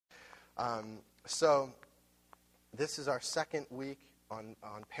So this is our second week on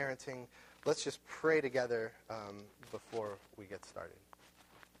parenting. Let's just pray together before we get started.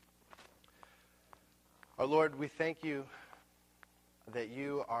 Our Lord, we thank you that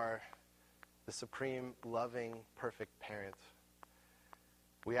you are the supreme, loving, perfect parent.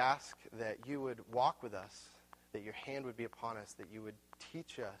 We ask that you would walk with us, that your hand would be upon us, that you would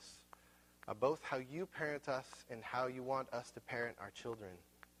teach us both how you parent us and how you want us to parent our children.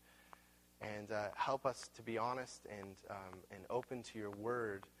 And help us to be honest and open to your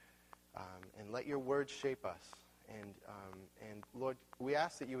word, and let your word shape us. And Lord, we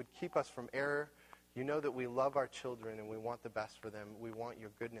ask that you would keep us from error. You know that we love our children and we want the best for them. We want your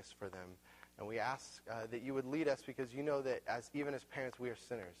goodness for them. And we ask that you would lead us, because you know that even as parents we are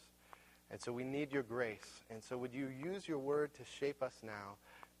sinners. And so we need your grace. And so would you use your word to shape us now?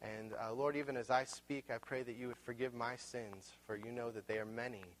 And Lord, even as I speak, I pray that you would forgive my sins, for you know that they are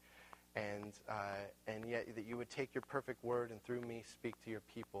many. And yet that you would take your perfect word and through me speak to your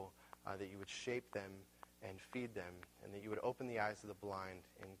people, that you would shape them and feed them, and that you would open the eyes of the blind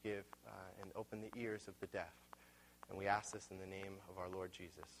and give and open the ears of the deaf. And we ask this in the name of our Lord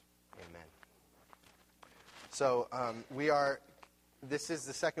Jesus. Amen. So this is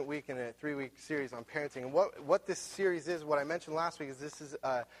the second week in a 3-week series on parenting. And what this series is, what I mentioned last week, is this is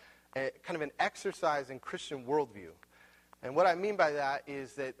a kind of an exercise in Christian worldview. And what I mean by that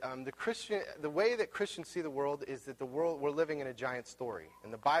is that the way that Christians see the world is that we're living in a giant story.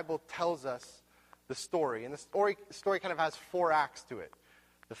 And the Bible tells us the story. And the story kind of has 4 acts to it.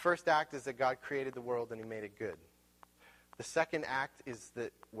 The first act is that God created the world and he made it good. The second act is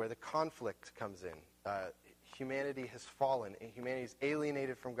where the conflict comes in. Humanity has fallen, and humanity is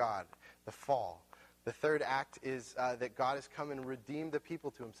alienated from God, the fall. The third act is that God has come and redeemed the people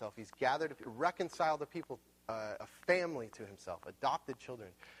to himself. He's reconciled the people, a family to himself, adopted children.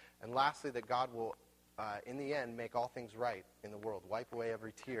 And lastly, that God will, in the end, make all things right in the world, wipe away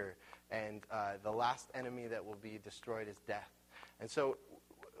every tear, and the last enemy that will be destroyed is death. And so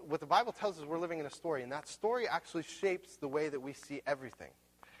what the Bible tells us, we're living in a story, and that story actually shapes the way that we see everything.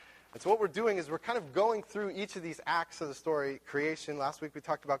 And so what we're doing is we're kind of going through each of these acts of the story. Creation, last week we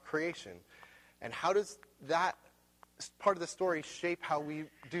talked about creation. And how does that part of the story shape how we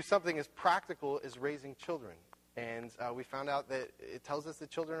do something as practical as raising children? And we found out that it tells us that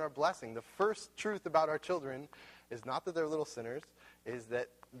children are a blessing. The first truth about our children is not that they're little sinners, is that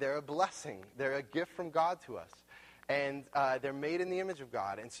they're a blessing. They're a gift from God to us. And they're made in the image of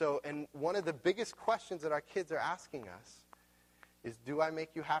God. And one of the biggest questions that our kids are asking us is, do I make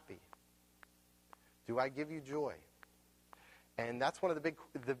you happy? Do I give you joy? And that's one of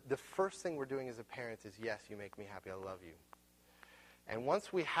the first thing we're doing as a parent is, yes, you make me happy, I love you. And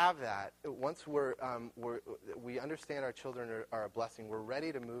once we have that, once we understand our children are a blessing, we're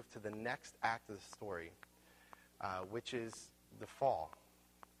ready to move to the next act of the story, which is the fall.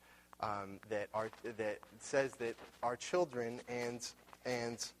 That says that our children and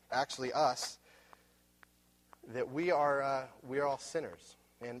actually us, that we are all sinners.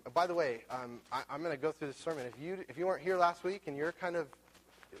 And by the way, I'm going to go through the sermon. If you weren't here last week and you're kind of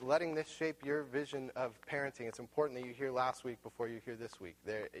letting this shape your vision of parenting, it's important that you hear last week before you hear this week.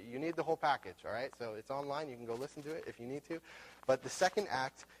 You need the whole package, all right? So it's online. You can go listen to it if you need to. But the second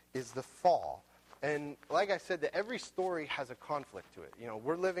act is the fall. And like I said, that every story has a conflict to it. You know,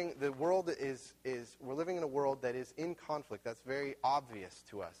 we're living in a world that is in conflict. That's very obvious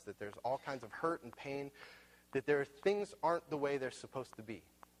to us, that there's all kinds of hurt and pain, that things aren't the way they're supposed to be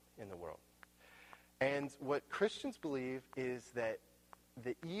in the world. And what Christians believe is that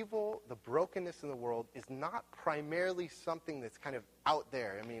the evil, the brokenness in the world is not primarily something that's kind of out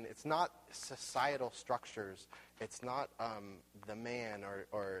there. I mean, it's not societal structures. It's not the man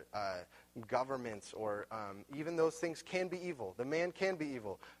or governments or even those things can be evil. The man can be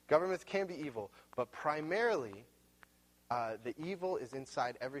evil. Governments can be evil. But primarily, the evil is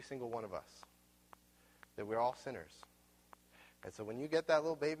inside every single one of us. That we're all sinners. And so when you get that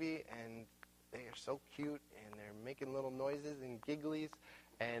little baby and they are so cute and they're making little noises and gigglies,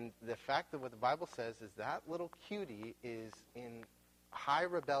 and the fact that what the Bible says is that little cutie is in high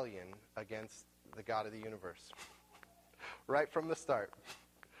rebellion against the God of the universe. Right from the start.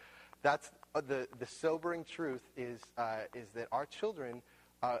 That's the sobering truth is that our children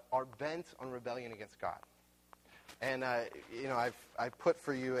are bent on rebellion against God. And I've put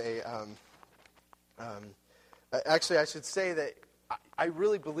for you actually, I should say that I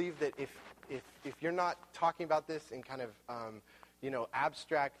really believe that if you're not talking about this in kind of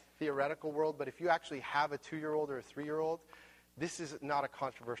abstract theoretical world, but if you actually have a 2-year-old or a 3-year-old, this is not a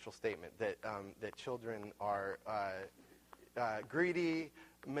controversial statement that children are greedy,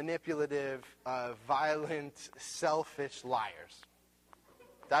 manipulative, violent, selfish liars.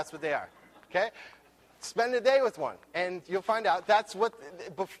 That's what they are, okay? Spend a day with one, and you'll find out that's what,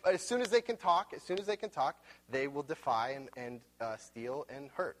 as soon as they can talk, they will defy and steal and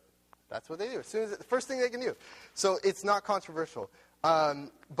hurt. That's what they do. The first thing they can do. So it's not controversial.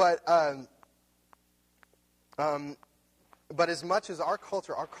 But as much as our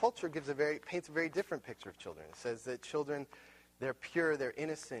culture paints a very different picture of children. It says that children, they're pure, they're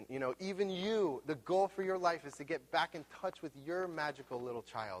innocent. You know, even you, the goal for your life is to get back in touch with your magical little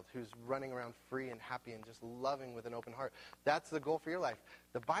child who's running around free and happy and just loving with an open heart. That's the goal for your life.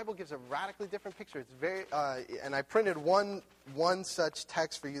 The Bible gives a radically different picture. It's very, and I printed one such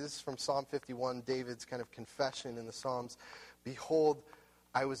text for you. This is from Psalm 51, David's kind of confession in the Psalms. Behold,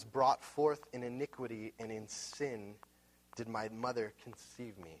 I was brought forth in iniquity, and in sin did my mother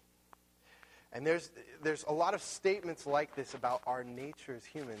conceive me. And there's a lot of statements like this about our nature as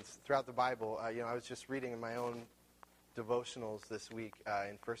humans throughout the Bible. I was just reading in my own devotionals this week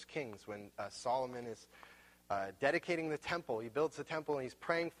in 1 Kings when Solomon is dedicating the temple. He builds the temple and he's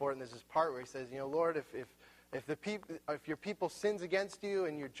praying for it. And there's this part where he says, Lord, if your people sins against you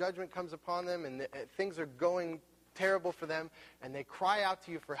and your judgment comes upon them and things are going terrible for them and they cry out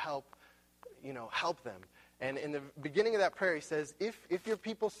to you for help, help them. And in the beginning of that prayer, he says, if your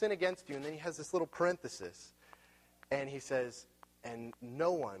people sin against you, and then he has this little parenthesis, and he says,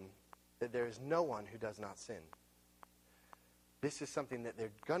 that there is no one who does not sin. This is something that they're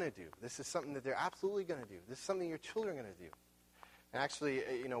going to do. This is something that they're absolutely going to do. This is something your children are going to do. And actually,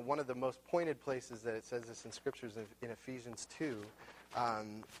 one of the most pointed places that it says this in Scriptures in Ephesians 2,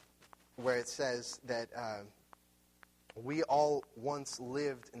 where it says that we all once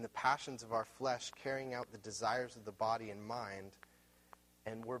lived in the passions of our flesh, carrying out the desires of the body and mind,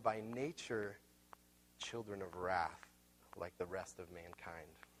 and were by nature children of wrath, like the rest of mankind.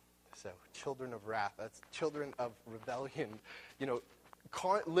 So, children of wrath, that's children of rebellion,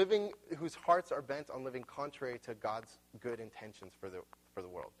 living, whose hearts are bent on living contrary to God's good intentions for the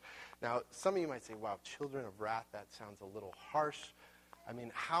world. Now, some of you might say, wow, children of wrath, that sounds a little harsh. I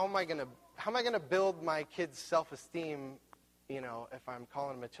mean, how am I going to build my kid's self-esteem, if I'm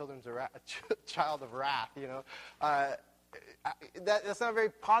calling him a child of wrath, that's not a very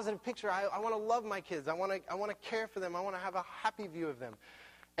positive picture. I want to love my kids. I want to care for them. I want to have a happy view of them.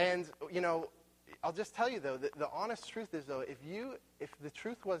 And, I'll just tell you, though, the honest truth is, though, if the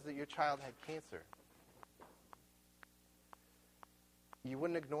truth was that your child had cancer, you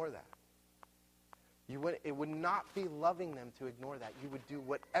wouldn't ignore that. It would not be loving them to ignore that. You would do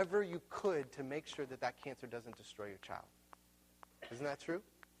whatever you could to make sure that cancer doesn't destroy your child. Isn't that true?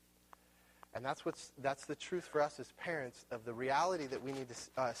 And that's the truth for us as parents of the reality that we need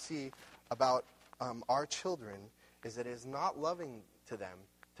to see about our children, is that it is not loving to them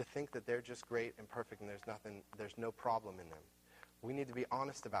to think that they're just great and perfect and there's no problem in them. We need to be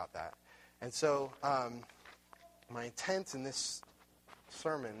honest about that. And so my intent in this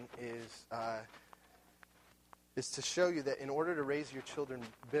sermon is to show you that in order to raise your children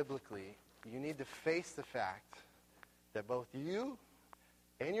biblically, you need to face the fact that both you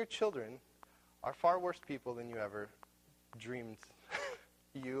and your children are far worse people than you ever dreamed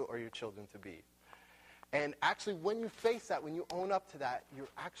you or your children to be. And actually, when you face that, when you own up to that, you're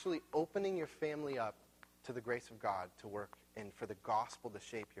actually opening your family up to the grace of God to work and for the gospel to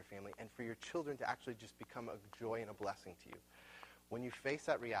shape your family and for your children to actually just become a joy and a blessing to you. When you face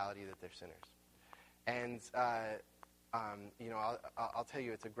that reality that they're sinners. And, I'll tell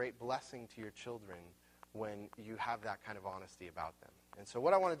you, it's a great blessing to your children when you have that kind of honesty about them. And so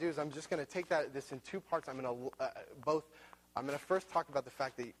what I want to do is I'm just going to take this in two parts. I'm going to first talk about the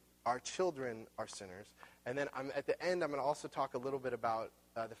fact that our children are sinners, and then at the end I'm going to also talk a little bit about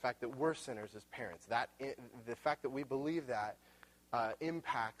the fact that we're sinners as parents. The fact that we believe that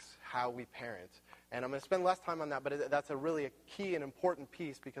impacts how we parent. And I'm going to spend less time on that, but that's a key and important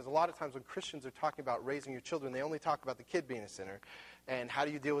piece, because a lot of times when Christians are talking about raising your children, they only talk about the kid being a sinner and how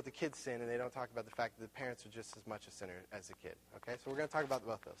do you deal with the kid's sin, and they don't talk about the fact that the parents are just as much a sinner as the kid. Okay, so we're going to talk about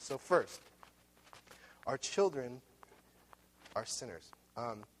both those. So first, our children are sinners.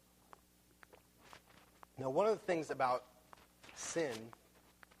 Now, one of the things about sin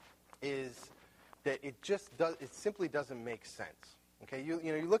is that it simply doesn't make sense. Okay, you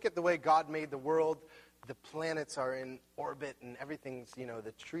look at the way God made the world. The planets are in orbit, and everything's,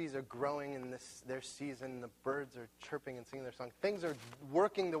 the trees are growing in their season. The birds are chirping and singing their song. Things are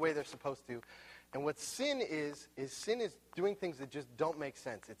working the way they're supposed to. And what sin is doing things that just don't make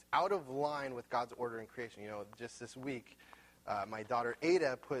sense. It's out of line with God's order in creation. Just this week, my daughter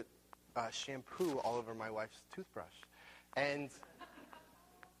Ada put shampoo all over my wife's toothbrush. And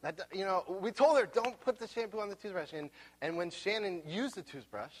We told her, don't put the shampoo on the toothbrush. And when Shannon used the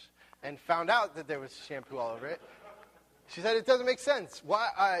toothbrush and found out that there was shampoo all over it, she said, it doesn't make sense.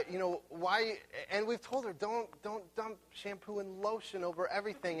 Why, why? And we've told her, don't dump shampoo and lotion over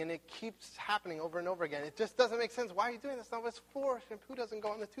everything, and it keeps happening over and over again. It just doesn't make sense. Why are you doing this? That's not what it's for. Shampoo doesn't go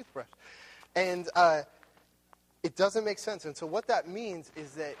on the toothbrush. And it doesn't make sense. And so what that means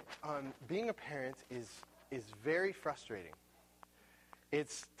is that being a parent is very frustrating.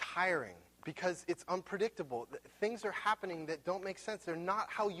 It's tiring because it's unpredictable. Things are happening that don't make sense. They're not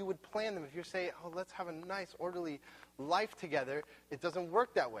how you would plan them. If you say, let's have a nice, orderly life together, it doesn't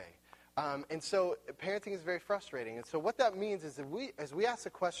work that way. And so parenting is very frustrating. And so what that means is that as we ask the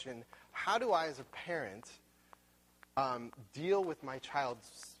question, how do I as a parent deal with my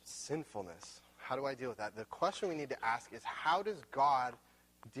child's sinfulness? How do I deal with that? The question we need to ask is, how does God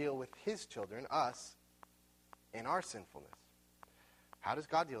deal with his children, us, in our sinfulness? How does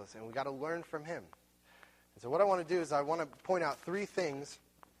God deal with this? And we got to learn from him. And so what I want to do is I want to point out three things,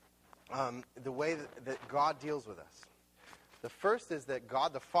 the way that God deals with us. The first is that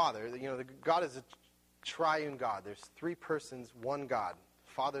God the Father, God is a triune God. There's three persons, one God,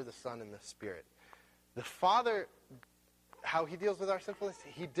 Father, the Son, and the Spirit. The Father, how he deals with our sinfulness,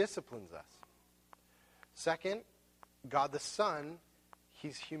 he disciplines us. Second, God the Son,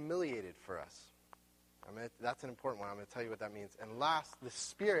 he's humiliated for us. That's an important one. I'm going to tell you what that means. And last, the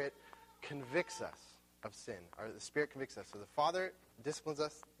Spirit convicts us of sin. The Spirit convicts us. So the Father disciplines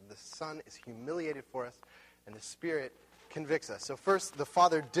us, the Son is humiliated for us, and the Spirit convicts us. So first, the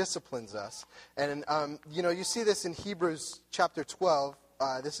Father disciplines us. And, you see this in Hebrews chapter 12.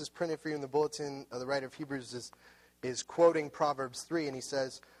 This is printed for you in the bulletin. The writer of Hebrews is quoting Proverbs 3, and he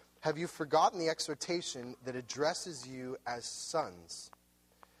says, "Have you forgotten the exhortation that addresses you as sons?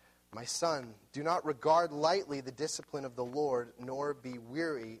 My son, do not regard lightly the discipline of the Lord, nor be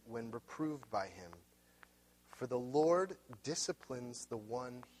weary when reproved by him. For the Lord disciplines the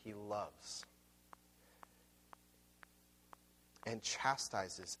one he loves, and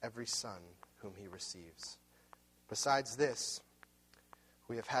chastises every son whom he receives. Besides this,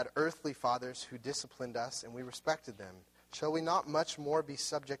 we have had earthly fathers who disciplined us, and we respected them. Shall we not much more be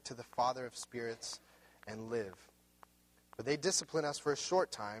subject to the Father of spirits and live? For they discipline us for a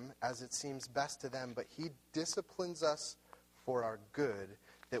short time, as it seems best to them, but he disciplines us for our good,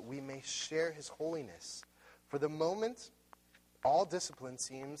 that we may share his holiness. For the moment, all discipline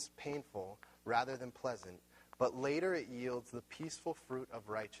seems painful rather than pleasant, but later it yields the peaceful fruit of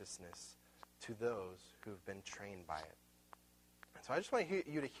righteousness to those who have been trained by it." So I just want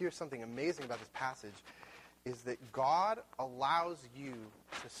you to hear something amazing about this passage, is that God allows you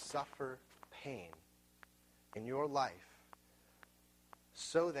to suffer pain in your life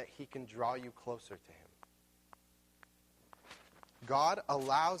so that he can draw you closer to him. God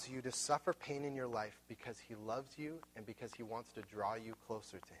allows you to suffer pain in your life because he loves you and because he wants to draw you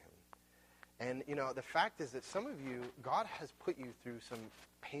closer to him. And, the fact is that some of you, God has put you through some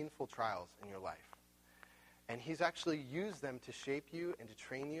painful trials in your life. And he's actually used them to shape you and to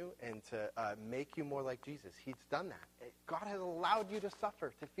train you and to make you more like Jesus. He's done that. God has allowed you to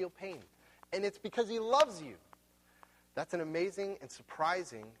suffer, to feel pain. And it's because he loves you. That's an amazing and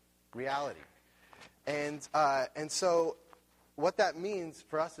surprising reality. And so what that means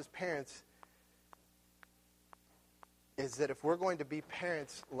for us as parents is that if we're going to be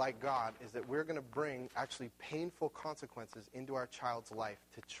parents like God, is that we're going to bring actually painful consequences into our child's life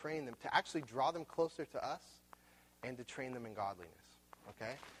to train them, to actually draw them closer to us and to train them in godliness.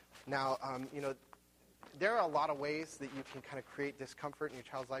 Okay? Now, there are a lot of ways that you can kind of create discomfort in your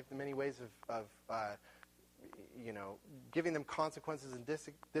child's life. There are many ways of giving them consequences and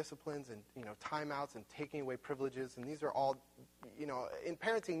disciplines and, timeouts and taking away privileges. And these are all, in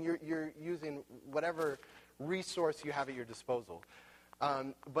parenting, you're using whatever resource you have at your disposal.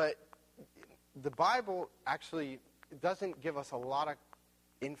 But the Bible actually doesn't give us a lot of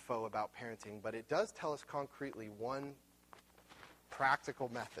info about parenting, but it does tell us concretely one practical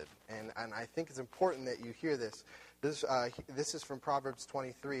method. And I think it's important that you hear this. This is from Proverbs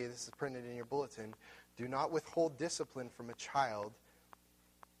 23. This is printed in your bulletin. "Do not withhold discipline from a child.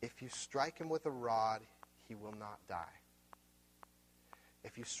 If you strike him with a rod, he will not die.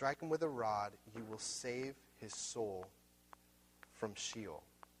 If you strike him with a rod, you will save his soul from Sheol."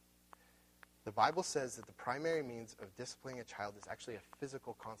 The Bible says that the primary means of disciplining a child is actually a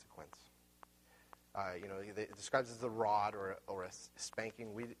physical consequence. It describes it as a rod or a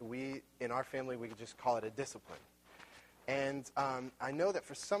spanking. We in our family, we could just call it a discipline. And I know that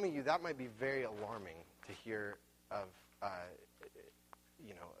for some of you, that might be very alarming to hear of,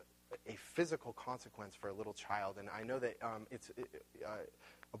 a physical consequence for a little child. And I know that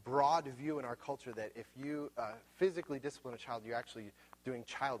broad view in our culture that if you physically discipline a child, you're actually doing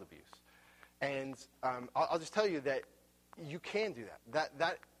child abuse. And I'll just tell you that you can do that.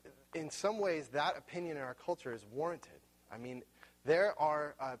 That in some ways, that opinion in our culture is warranted. I mean, there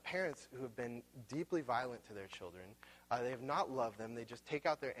are parents who have been deeply violent to their children. They have not loved them. They just take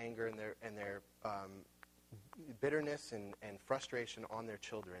out their anger and their bitterness and frustration on their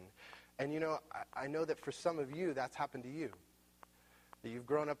children. And, I know that for some of you, that's happened to you. That you've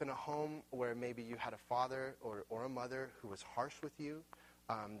grown up in a home where maybe you had a father or a mother who was harsh with you,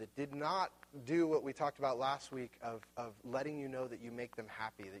 that did not do what we talked about last week of letting you know that you make them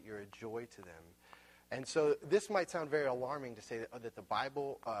happy, that you're a joy to them. And so this might sound very alarming to say that the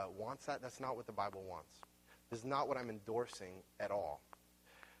Bible wants that. That's not what the Bible wants. This is not what I'm endorsing at all.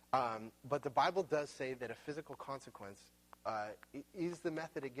 But the Bible does say that a physical consequence is the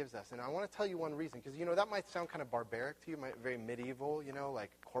method it gives us. And I want to tell you one reason, because, that might sound kind of barbaric to you, very medieval,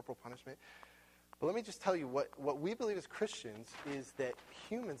 like corporal punishment. But let me just tell you, what we believe as Christians is that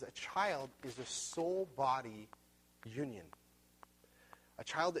humans, a child is a soul-body union. A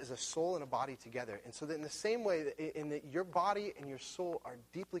child is a soul and a body together. And so that in the same way, that your body and your soul are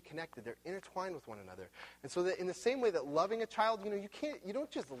deeply connected. They're intertwined with one another. And so that in the same way that loving a child, you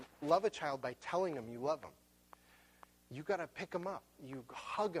don't just love a child by telling them you love them. You got to pick them up. You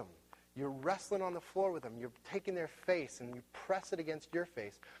hug them. You're wrestling on the floor with them. You're taking their face and you press it against your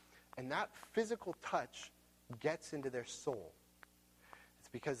face. And that physical touch gets into their soul. It's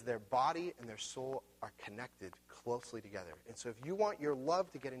because their body and their soul are connected closely together. And so if you want your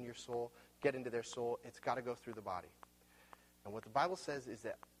love to get into your soul, get into their soul, it's got to go through the body. And what the Bible says is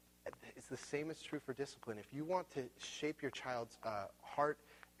that it's the same is true for discipline. If you want to shape your child's heart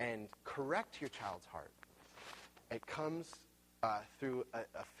and correct your child's heart, it comes through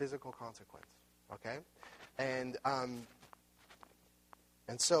a physical consequence, okay? And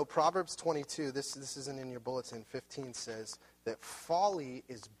so Proverbs 22, this isn't in your bulletin, 15 says that folly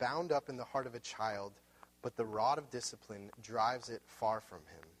is bound up in the heart of a child, but the rod of discipline drives it far from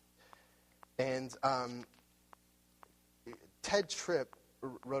him. And Ted Tripp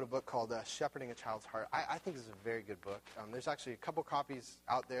wrote a book called Shepherding a Child's Heart. I think this is a very good book. There's actually a couple copies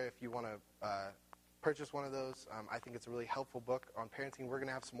out there if you want to purchase one of those. I think it's a really helpful book on parenting. We're going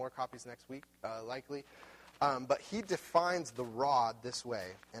to have some more copies next week, likely. But he defines the rod this way,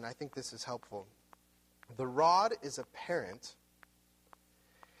 and I think this is helpful. The rod is a parent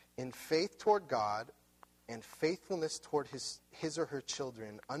in faith toward God and faithfulness toward his or her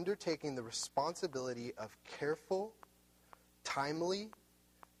children, undertaking the responsibility of careful, timely,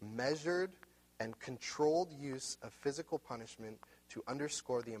 measured, and controlled use of physical punishment to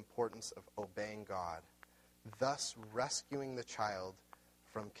underscore the importance of obeying God, thus rescuing the child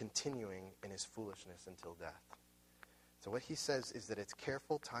from continuing in his foolishness until death. So what he says is that it's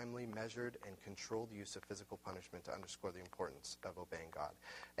careful, timely, measured, and controlled use of physical punishment to underscore the importance of obeying God.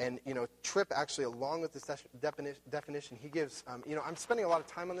 And, Tripp actually, along with this definition, he gives, I'm spending a lot of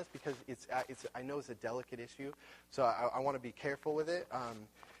time on this because I know it's a delicate issue, so I want to be careful with it.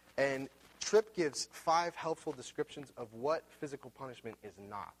 And Tripp gives 5 helpful descriptions of what physical punishment is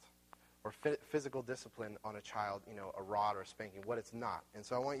not, or physical discipline on a child, a rod or a spanking, what it's not. And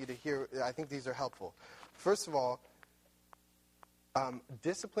so I want you to hear, I think these are helpful. First of all,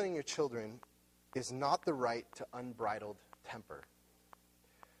 disciplining your children is not the right to unbridled temper.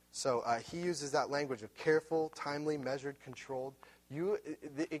 So he uses that language of careful, timely, measured, controlled.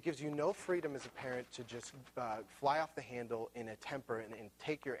 It gives you no freedom as a parent to just fly off the handle in a temper and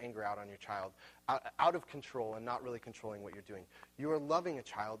take your anger out on your child out of control and not really controlling what you're doing. You are loving a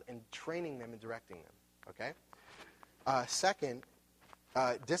child and training them and directing them, okay? Second,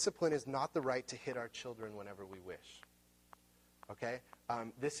 discipline is not the right to hit our children whenever we wish, okay?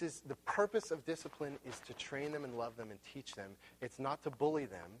 This is the purpose of discipline is to train them and love them and teach them. It's not to bully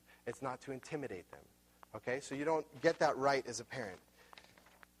them. It's not to intimidate them. Okay, so you don't get that right as a parent.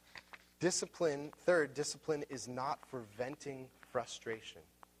 Third, discipline is not for venting frustration.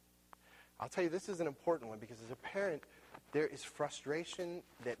 I'll tell you, this is an important one because as a parent, there is frustration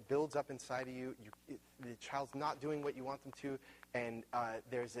that builds up inside of you. The child's not doing what you want them to, and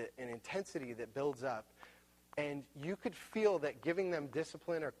there's an intensity that builds up. And you could feel that giving them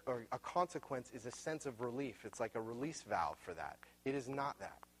discipline or a consequence is a sense of relief. It's like a release valve for that. It is not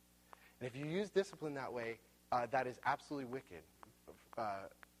that. And if you use discipline that way, that is absolutely wicked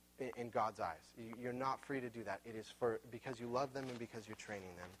in God's eyes. You're not free to do that. It is because you love them and because you're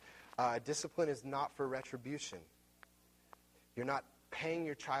training them. Discipline is not for retribution. You're not paying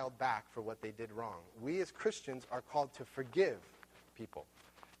your child back for what they did wrong. We as Christians are called to forgive people.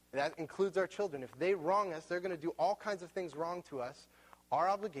 That includes our children. If they wrong us, they're going to do all kinds of things wrong to us our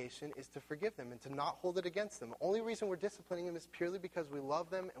obligation is to forgive them and to not hold it against them. The only reason we're disciplining them is purely because we love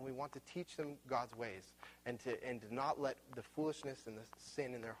them and we want to teach them God's ways and to not let the foolishness and the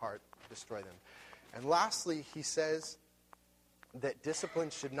sin in their heart destroy them. And lastly, he says that discipline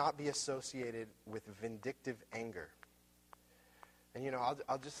should not be associated with vindictive anger. And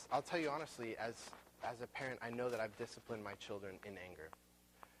I'll tell you honestly, as a parent, I know that I've disciplined my children in anger,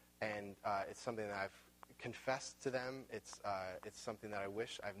 and it's something that I've confessed to them. It's something that I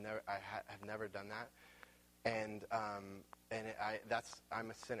wish I have never done that, and I'm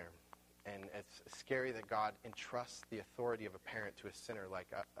a sinner, and it's scary that God entrusts the authority of a parent to a sinner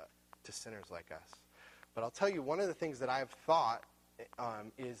to sinners like us. But I'll tell you, one of the things that I've thought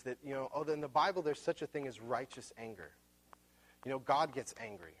is that in the Bible there's such a thing as righteous anger. God gets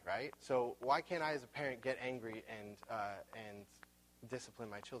angry, right? So why can't I, as a parent, get angry and discipline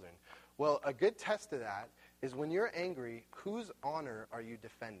my children? Well, a good test of that is when you're angry, whose honor are you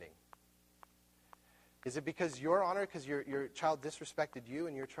defending? Is it because your honor, because your child disrespected you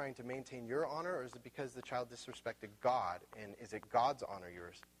and you're trying to maintain your honor, or is it because the child disrespected God, and is it God's honor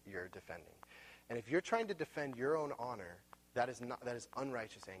you're defending? And if you're trying to defend your own honor, that is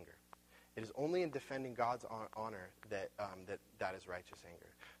unrighteous anger. It is only in defending God's honor that is righteous anger.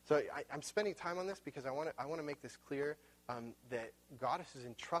 So I'm spending time on this because I want to make this clear, that God has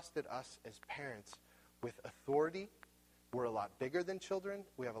entrusted us as parents with authority. We're a lot bigger than children.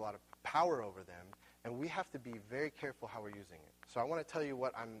 We have a lot of power over them, and we have to be very careful how we're using it. So I want to tell you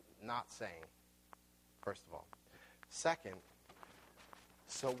what I'm not saying, first of all. Second,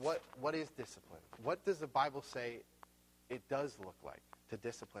 so what is discipline? What does the Bible say it does look like to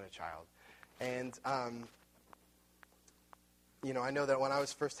discipline a child? And, I know that when I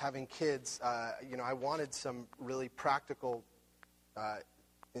was first having kids, I wanted some really practical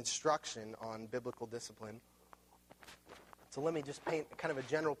instruction on biblical discipline. So let me just paint kind of a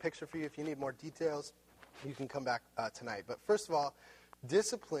general picture for you. If you need more details, you can come back tonight. But first of all,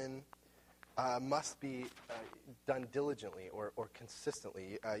 discipline must be done diligently or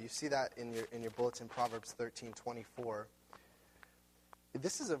consistently. You see that in your bulletin, Proverbs 13:24.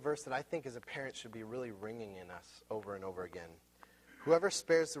 This is a verse that I think as a parent should be really ringing in us over and over again. Whoever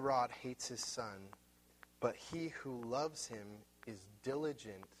spares the rod hates his son, but he who loves him is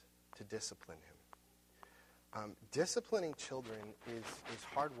diligent to discipline him. Disciplining children is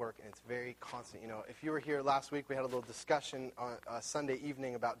hard work, and it's very constant. If you were here last week, we had a little discussion on Sunday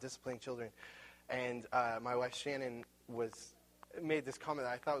evening about disciplining children, and my wife Shannon made this comment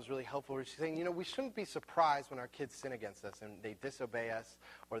that I thought was really helpful, where she's saying, we shouldn't be surprised when our kids sin against us and they disobey us,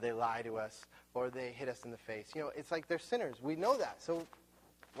 or they lie to us, or they hit us in the face. It's like they're sinners. We know that, so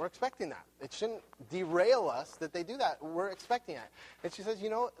we're expecting that. It shouldn't derail us that they do that. We're expecting that. And she says,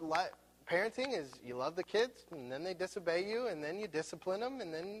 parenting is you love the kids, and then they disobey you, and then you discipline them,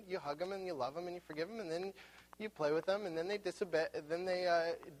 and then you hug them, and you love them, and you forgive them, and then you play with them, and then they disobey, then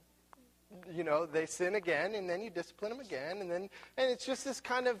they sin again, and then you discipline them again, and it's just this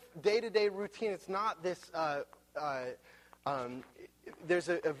kind of day-to-day routine. It's not this, there's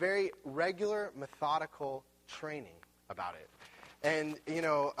a very regular, methodical training about it. And,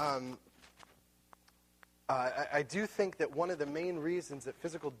 I do think that one of the main reasons that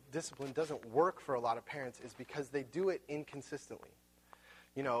physical discipline doesn't work for a lot of parents is because they do it inconsistently.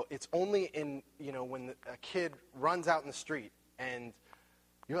 It's only when a kid runs out in the street and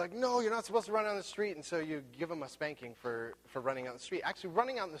you're like, no, you're not supposed to run out in the street, and so you give them a spanking for running out in the street. Actually,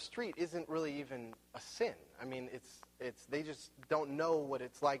 running out in the street isn't really even a sin. I mean, it's they just don't know what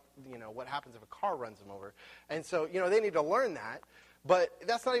it's like, what happens if a car runs them over. And so, they need to learn that. But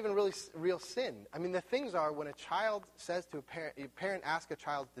that's not even really real sin. I mean, the things are when a child says to a parent asks a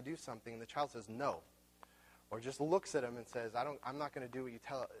child to do something, and the child says no, or just looks at him and says, I'm not going to do what you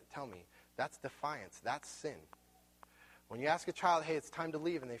tell me. That's defiance. That's sin. When you ask a child, hey, it's time to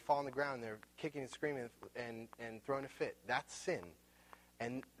leave, and they fall on the ground, they're kicking and screaming and throwing a fit, that's sin.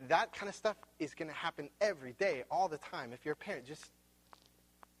 And that kind of stuff is going to happen every day, all the time. If you're a parent, just,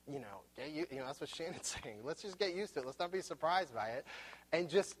 that's what Shannon's saying. Let's just get used to it. Let's not be surprised by it.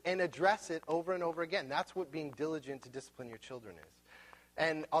 And address it over and over again. That's what being diligent to discipline your children is.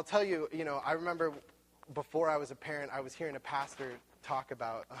 And I'll tell you, I remember before I was a parent, I was hearing a pastor talk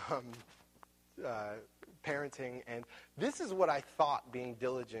about parenting, and this is what I thought being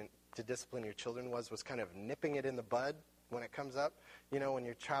diligent to discipline your children was kind of nipping it in the bud when it comes up. When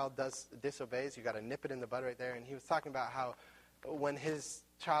your child disobeys, you got to nip it in the bud right there. And he was talking about how when his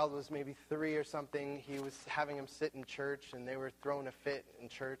child was maybe 3 or something, he was having him sit in church, and they were throwing a fit in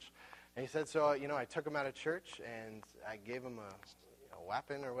church. And he said, so, I took him out of church, and I gave him a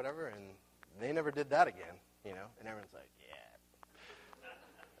whapping or whatever, and they never did that again, And everyone's like, yeah.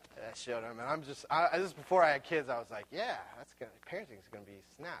 I showed him, and this is before I had kids. I was like, yeah, parenting's gonna be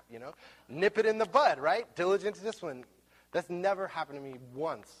snap, you know, nip it in the bud, right? Diligent discipline. That's never happened to me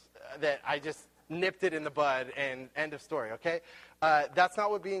once. That I just nipped it in the bud and end of story. Okay, that's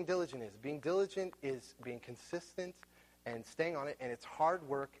not what being diligent is. Being diligent is being consistent and staying on it, and it's hard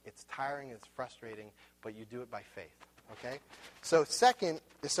work. It's tiring. It's frustrating, but you do it by faith. Okay? So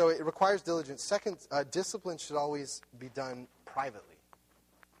it requires diligence. Second, discipline should always be done privately.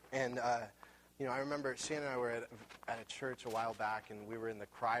 And, I remember Shannon and I were at a church a while back, and we were in the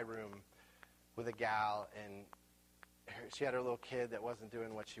cry room with a gal, and she had her little kid that wasn't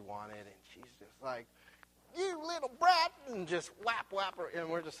doing what she wanted, and she's just like, you little brat, and just whap her. And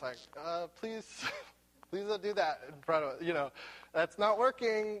we're just like, please don't do that in front of, that's not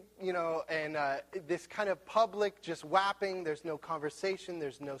working, and this kind of public just whapping, there's no conversation,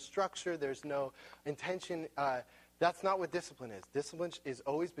 there's no structure, there's no intention. That's not what discipline is. Discipline is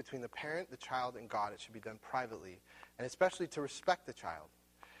always between the parent, the child, and God. It should be done privately, and especially to respect the child.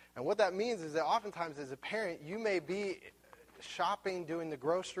 And what that means is that oftentimes as a parent, you may be shopping, doing the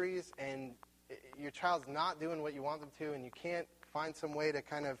groceries, and your child's not doing what you want them to, and you can't find some way to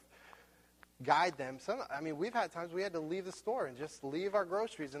kind of guide them. We've had times we had to leave the store and just leave our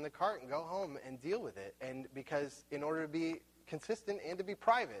groceries in the cart and go home and deal with it. And because in order to be consistent and to be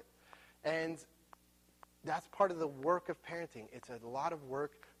private. And that's part of the work of parenting. It's a lot of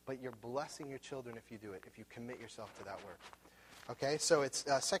work, but you're blessing your children if you do it, if you commit yourself to that work. Okay, so it's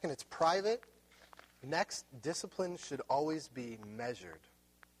second, it's private. Next, discipline should always be measured.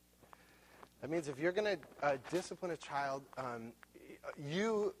 That means if you're going to discipline a child,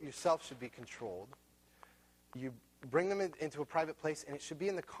 you yourself should be controlled. You bring them into a private place, and it should be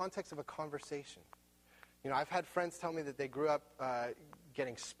in the context of a conversation. I've had friends tell me that they grew up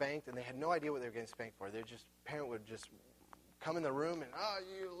getting spanked, and they had no idea what they were getting spanked for. Parent would just come in the room and, oh,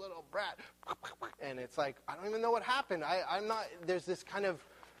 you little brat. And it's like, I don't even know what happened. There's this kind of,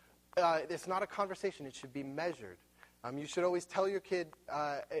 it's not a conversation. It should be measured. You should always tell your kid,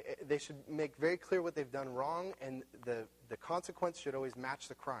 they should make very clear what they've done wrong, and the consequence should always match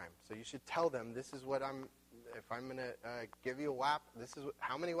the crime. So you should tell them, this is what if I'm going to give you a whap, this is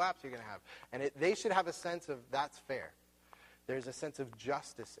how many whaps you're going to have. And they should have a sense of, that's fair. There's a sense of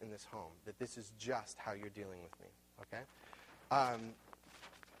justice in this home, that this is just how you're dealing with me. Okay?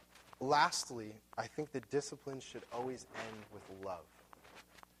 Lastly, I think that discipline should always end with love.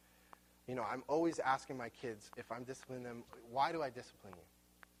 I'm always asking my kids, if I'm disciplining them, why do I discipline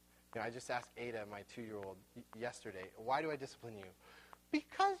you? I just asked Ada, my 2-year-old, yesterday, why do I discipline you?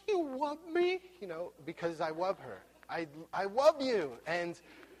 Because you love me. Because I love her. I love you. And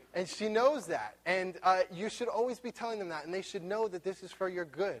she knows that. And you should always be telling them that. And they should know that this is for your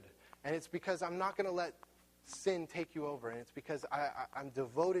good. And it's because I'm not going to let sin take you over. And it's because I'm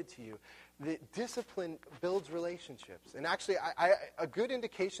devoted to you. The discipline builds relationships. And actually, a good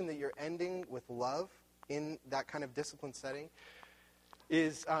indication that you're ending with love in that kind of discipline setting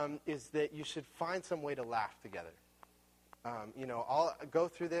is that you should find some way to laugh together. I'll go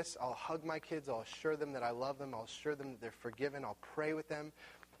through this. I'll hug my kids. I'll assure them that I love them. I'll assure them that they're forgiven. I'll pray with them.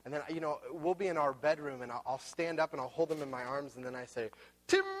 And then, we'll be in our bedroom, and I'll stand up, and I'll hold them in my arms, and then I say,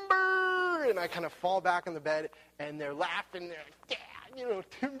 Timber! And I kind of fall back on the bed, and they're laughing. They're like, yeah,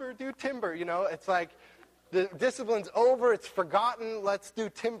 Timber, do Timber. It's like the discipline's over. It's forgotten. Let's do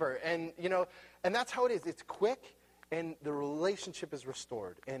Timber. And, and that's how it is. It's quick, and the relationship is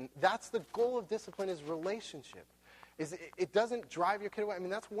restored. And that's the goal of discipline, is relationship. It doesn't drive your kid away.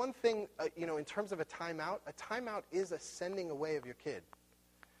 That's one thing, in terms of a timeout is a sending away of your kid.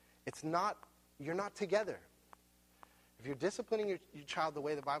 You're not together. If you're disciplining your child the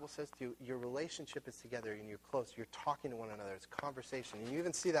way the Bible says to, your relationship is together and you're close. You're talking to one another. It's conversation. And you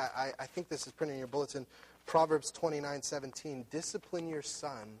even see that, I think this is printed in your bulletin, Proverbs 29:17. Discipline your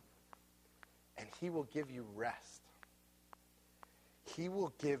son, and he will give you rest. He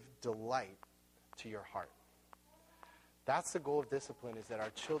will give delight to your heart. That's the goal of discipline, is that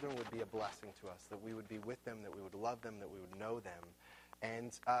our children would be a blessing to us, that we would be with them, that we would love them, that we would know them.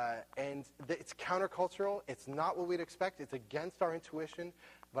 And it's countercultural. It's not what we'd expect. It's against our intuition.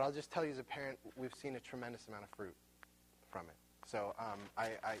 But I'll just tell you as a parent, we've seen a tremendous amount of fruit from it. So I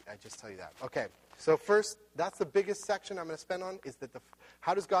just tell you that. Okay, so first, that's the biggest section I'm going to spend on, is that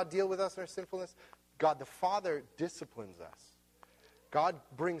how does God deal with us in our sinfulness? God the Father disciplines us. God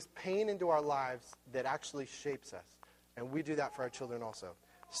brings pain into our lives that actually shapes us. And we do that for our children also.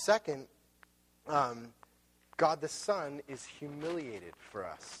 Second, God the Son is humiliated for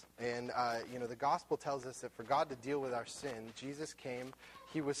us. And, the gospel tells us that for God to deal with our sin, Jesus came,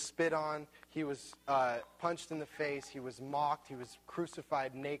 He was spit on. He was punched in the face. He was mocked. He was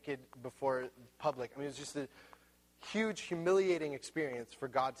crucified naked before public. I mean, it was just a huge, humiliating experience for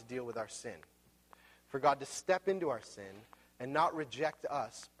God to deal with our sin, for God to step into our sin and not reject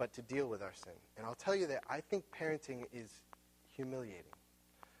us, but to deal with our sin. And I'll tell you that I think parenting is humiliating.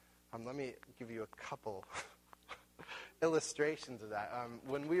 Let me give you a couple illustrations of that.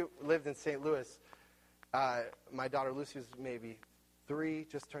 When we lived in St. Louis, my daughter Lucy was maybe 3,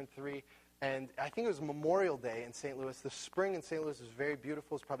 just turned 3, and I think it was Memorial Day in St. Louis. The spring in St. Louis was very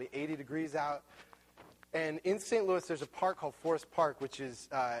beautiful. It's probably 80 degrees out. And in St. Louis, there's a park called Forest Park, which is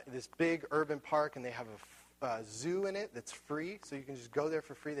this big urban park, and they have a zoo in it that's free, so you can just go there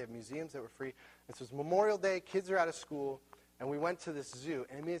for free. They have museums that were free. This was Memorial Day. Kids are out of school, and we went to this zoo,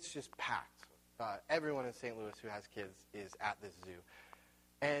 and I mean, it's just packed. Everyone in St. Louis who has kids is at this zoo.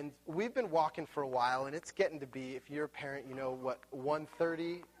 And we've been walking for a while, and it's getting to be, if you're a parent, you know what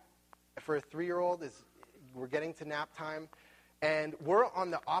 1:30 for a 3-year-old is. We're getting to nap time, and we're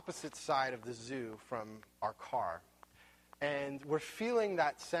on the opposite side of the zoo from our car. And we're feeling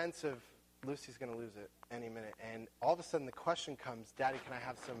that sense of Lucy's going to lose it any minute. And all of a sudden the question comes, Daddy, can I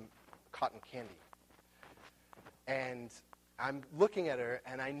have some cotton candy? And I'm looking at her,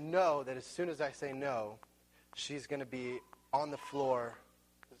 and I know that as soon as I say no, she's going to be on the floor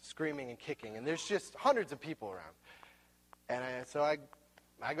screaming and kicking. And there's just hundreds of people around. And so I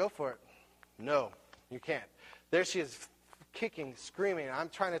go for it. No, you can't. There she is, kicking, screaming. I'm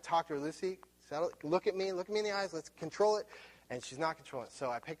trying to talk to her. Lucy, settle, look at me in the eyes. Let's control it. And she's not controlling it.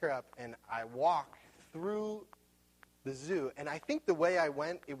 So I pick her up, and I walk through the zoo. And I think the way I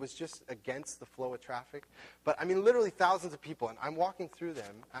went, it was just against the flow of traffic. But, I mean, literally thousands of people. And I'm walking through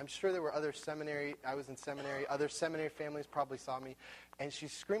them. I'm sure there were other seminary. I was in seminary. Other seminary families probably saw me. And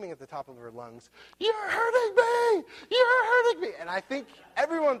she's screaming at the top of her lungs, "You're hurting me! You're hurting me!" And I think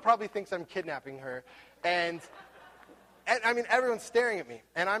everyone probably thinks I'm kidnapping her. And I mean, everyone's staring at me.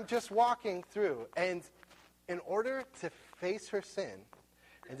 And I'm just walking through. And in order to face her sin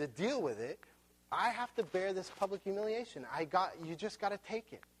and to deal with it, I have to bear this public humiliation. You just got to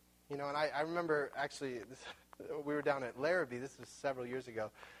take it. You know, and I remember, actually, we were down at Larrabee. This was several years ago.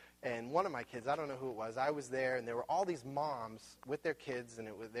 And one of my kids, I don't know who it was, I was there, and there were all these moms with their kids, and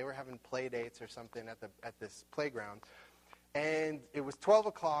they were having play dates or something at this playground. And it was 12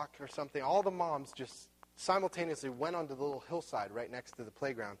 o'clock or something. All the moms just simultaneously went onto the little hillside right next to the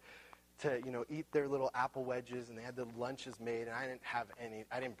playground to, you know, eat their little apple wedges, and they had the lunches made, and I didn't have any.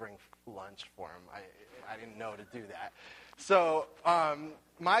 I didn't bring lunch for them. I didn't know to do that. So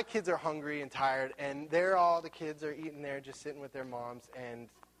my kids are hungry and tired, and the kids are eating there, just sitting with their moms, and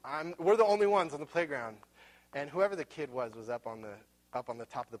we're the only ones on the playground. And whoever the kid was up on the top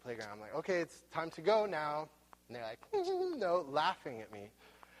of the playground. I'm like, okay, it's time to go now. And they're like, no, laughing at me.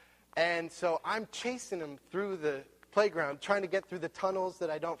 And so I'm chasing them through the playground, trying to get through the tunnels that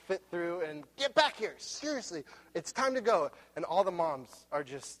I don't fit through, and get back here, seriously, it's time to go. And all the moms are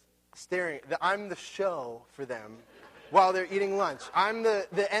just staring. I'm the show for them while they're eating lunch. I'm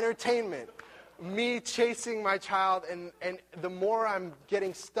the entertainment. Me chasing my child, and the more I'm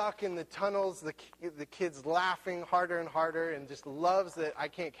getting stuck in the tunnels, the kid's laughing harder and harder and just loves that I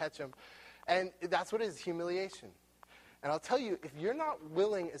can't catch him. And that's what it is, humiliation. And I'll tell you, if you're not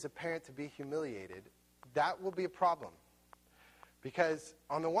willing as a parent to be humiliated, that will be a problem. Because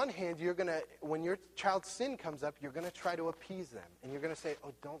on the one hand, when your child's sin comes up, you're going to try to appease them. And you're going to say,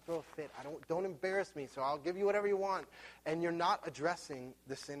 oh, don't throw a fit. Don't embarrass me, so I'll give you whatever you want. And you're not addressing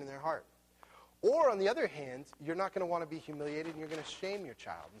the sin in their heart. Or on the other hand, you're not going to want to be humiliated, and you're going to shame your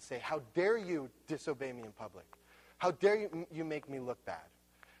child and say, how dare you disobey me in public? How dare you make me look bad?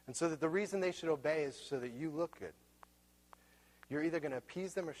 And so that the reason they should obey is so that you look good. You're either going to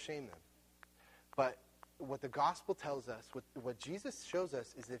appease them or shame them. But what the gospel tells us, what Jesus shows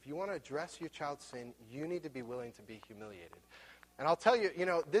us, is that if you want to address your child's sin, you need to be willing to be humiliated. And I'll tell you,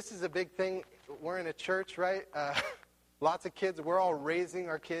 this is a big thing. We're in a church, right? Lots of kids. We're all raising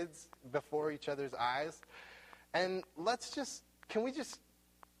our kids before each other's eyes. And can we just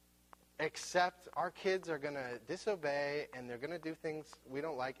accept our kids are going to disobey, and they're going to do things we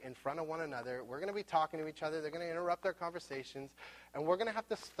don't like in front of one another. We're going to be talking to each other. They're going to interrupt our conversations, and we're going to have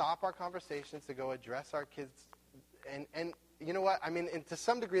to stop our conversations to go address our kids. And you know what? I mean, and to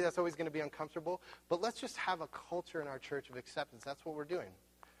some degree, that's always going to be uncomfortable, but let's just have a culture in our church of acceptance. That's what we're doing.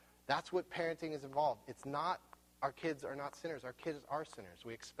 That's what parenting is involved. It's not, our kids are not sinners. Our kids are sinners.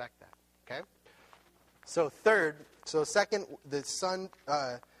 We expect that, okay? Second, the Son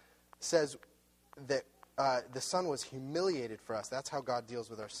says that the Son was humiliated for us. That's how God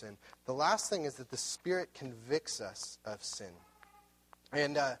deals with our sin. The last thing is that the Spirit convicts us of sin.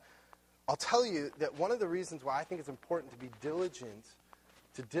 And I'll tell you that one of the reasons why I think it's important to be diligent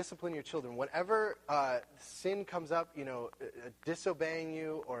to discipline your children, whenever sin comes up, disobeying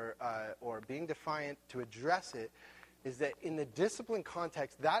you or being defiant, to address it, is that in the discipline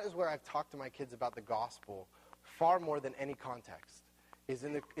context, that is where I've talked to my kids about the gospel far more than any context, is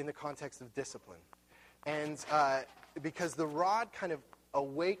in the context of discipline. And because the rod kind of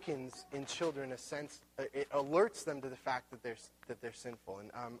awakens in children a sense, it alerts them to the fact that they're sinful.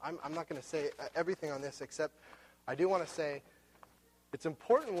 And I'm not going to say everything on this, except I do want to say it's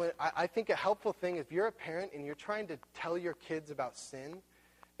important. I think a helpful thing, if you're a parent and you're trying to tell your kids about sin,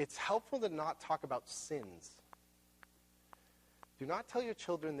 it's helpful to not talk about sins. Do not tell your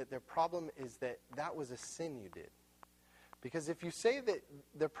children that their problem is that was a sin you did. Because if you say that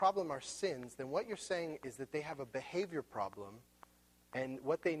their problem are sins, then what you're saying is that they have a behavior problem, and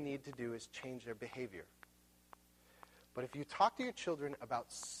what they need to do is change their behavior. But if you talk to your children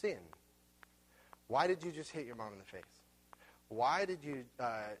about sin, why did you just hit your mom in the face? Why did you,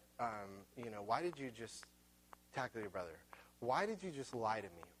 why did you just tackle your brother? Why did you just lie to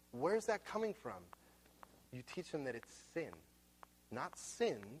me? Where's that coming from? You teach them that it's sin. Not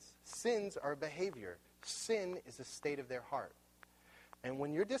sins. Sins are behavior. Sin is a state of their heart. And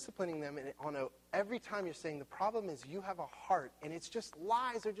when you're disciplining them, every time you're saying the problem is you have a heart, and it's just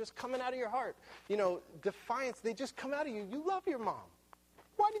lies are just coming out of your heart. Defiance, they just come out of you. You love your mom.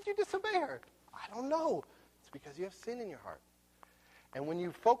 Why did you disobey her? I don't know. It's because you have sin in your heart. And when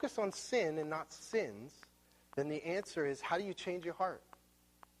you focus on sin and not sins, then the answer is, how do you change your heart?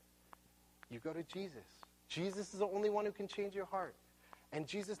 You go to Jesus. Jesus is the only one who can change your heart. And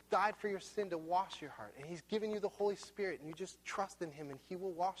Jesus died for your sin to wash your heart. And he's given you the Holy Spirit. And you just trust in him and he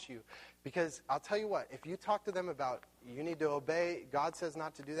will wash you. Because I'll tell you what, if you talk to them about you need to obey, God says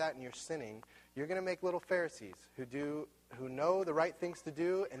not to do that and you're sinning, you're going to make little Pharisees who know the right things to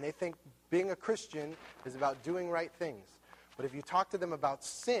do, and they think being a Christian is about doing right things. But if you talk to them about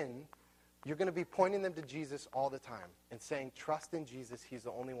sin, you're going to be pointing them to Jesus all the time and saying, trust in Jesus. He's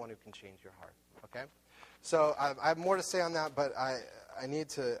the only one who can change your heart. Okay? So I have more to say on that, but I need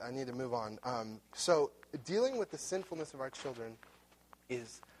to move on. So dealing with the sinfulness of our children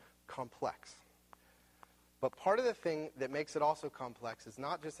is complex. But part of the thing that makes it also complex is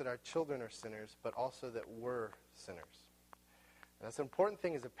not just that our children are sinners, but also that we're sinners. And that's an important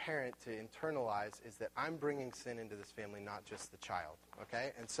thing as a parent to internalize, is that I'm bringing sin into this family, not just the child.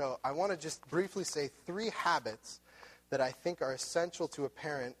 Okay? And so I want to just briefly say 3 habits that I think are essential to a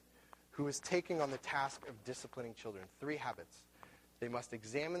parent who is taking on the task of disciplining children. 3 habits. They must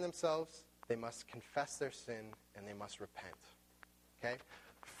examine themselves, they must confess their sin, and they must repent. Okay?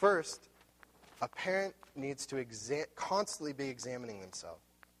 First, a parent needs to constantly be examining themselves.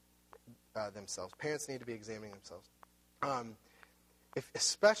 Parents need to be examining themselves.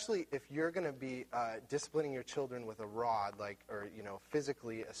 Especially if you're going to be disciplining your children with a rod, or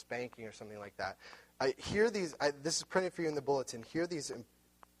physically a spanking or something like that. This is printed for you in the bulletin. Hear these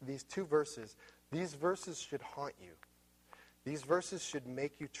 2 verses. These verses should haunt you. These verses should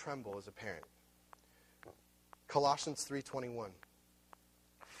make you tremble as a parent. Colossians 3:21.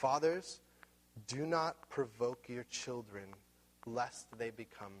 Fathers, do not provoke your children, lest they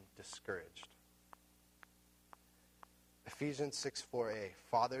become discouraged. Ephesians 6:4a.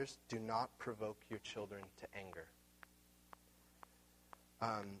 Fathers, do not provoke your children to anger.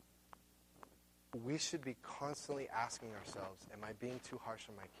 We should be constantly asking ourselves, am I being too harsh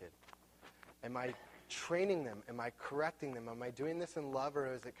on my kid? Am I training them? Am I correcting them? Am I doing this in love,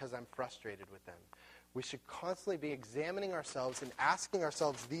 or is it because I'm frustrated with them? We should constantly be examining ourselves and asking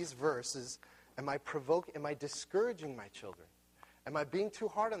ourselves these verses. Am I discouraging my children? Am I being too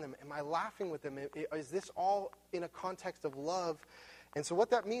hard on them? Am I laughing with them? Is this all in a context of love? And so what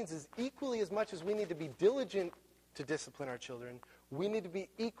that means is, equally as much as we need to be diligent to discipline our children, we need to be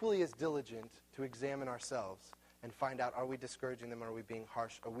equally as diligent to examine ourselves and find out, are we discouraging them? Are we being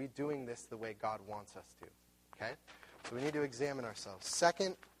harsh? Are we doing this the way God wants us to? Okay? So we need to examine ourselves.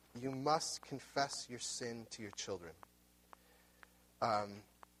 Second, you must confess your sin to your children.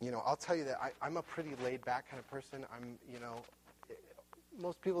 I'll tell you that I'm a pretty laid-back kind of person.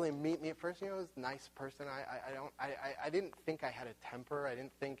 Most people, they meet me at first, I was a nice person. I didn't think I had a temper. I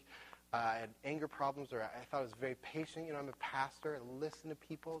didn't think I had anger problems, or I thought I was very patient. I'm a pastor. I listen to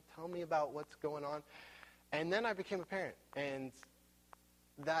people, tell me about what's going on. And then I became a parent, and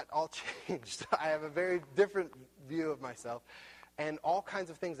that all changed. I have a very different view of myself, and all kinds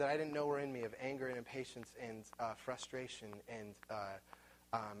of things that I didn't know were in me, of anger and impatience and frustration and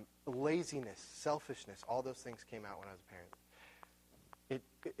laziness, selfishness, all those things came out when I was a parent.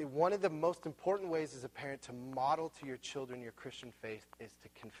 One of the most important ways as a parent to model to your children your Christian faith is to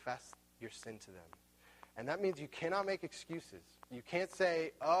confess your sin to them. And that means you cannot make excuses. You can't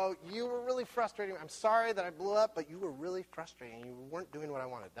say, oh, you were really frustrating. I'm sorry that I blew up, but you were really frustrating. You weren't doing what I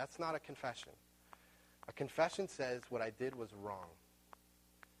wanted. That's not a confession. A confession says what I did was wrong.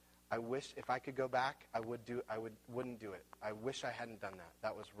 I wish if I could go back, I wouldn't do it. I wish I hadn't done that.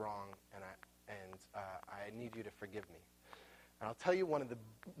 That was wrong, and I need you to forgive me. And I'll tell you, one of the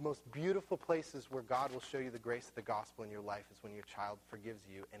most beautiful places where God will show you the grace of the gospel in your life is when your child forgives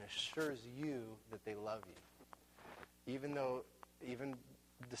you and assures you that they love you. Even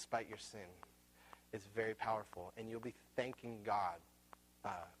despite your sin, it's very powerful. And you'll be thanking God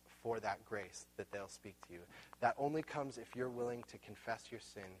for that grace that they'll speak to you. That only comes if you're willing to confess your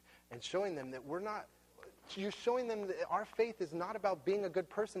sin and showing them that you're showing them that our faith is not about being a good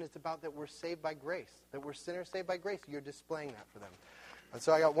person. It's about that we're saved by grace, that we're sinners saved by grace. You're displaying that for them. And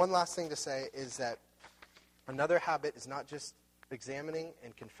so I got one last thing to say is that another habit is not just examining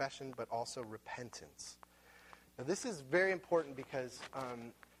and confession, but also repentance. Now, this is very important because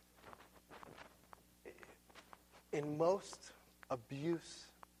in most abuse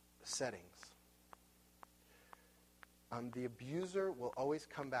settings, the abuser will always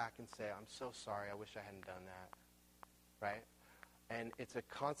come back and say, I'm so sorry, I wish I hadn't done that, right? And it's a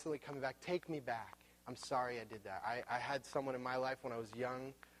constantly coming back, take me back. I'm sorry I did that. I had someone in my life when I was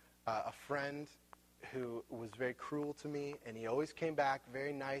young, a friend who was very cruel to me, and he always came back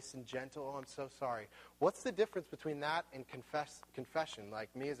very nice and gentle. Oh, I'm so sorry. What's the difference between that and confession?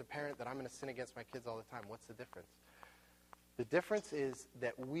 Like me as a parent that I'm going to sin against my kids all the time. What's the difference? The difference is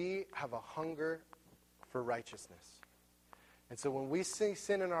that we have a hunger for righteousness. And so when we see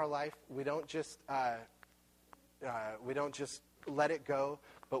sin in our life, we don't just let it go,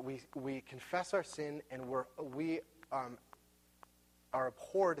 but we confess our sin, and we are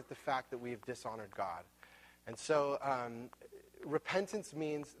abhorred at the fact that we have dishonored God. And so repentance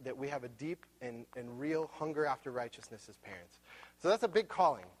means that we have a deep and real hunger after righteousness as parents. So that's a big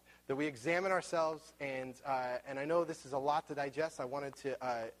calling, that we examine ourselves, and I know this is a lot to digest. I wanted to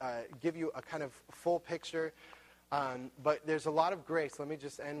give you a kind of full picture. But there's a lot of grace. Let me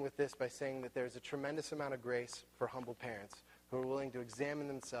just end with this by saying that there's a tremendous amount of grace for humble parents who are willing to examine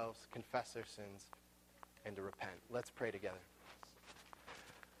themselves, confess their sins, and to repent. Let's pray together.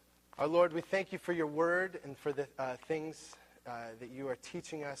 Our Lord, we thank you for your word and for the things that you are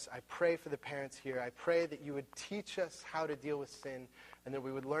teaching us. I pray for the parents here. I pray that you would teach us how to deal with sin and that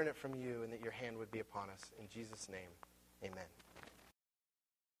we would learn it from you and that your hand would be upon us. In Jesus' name, amen.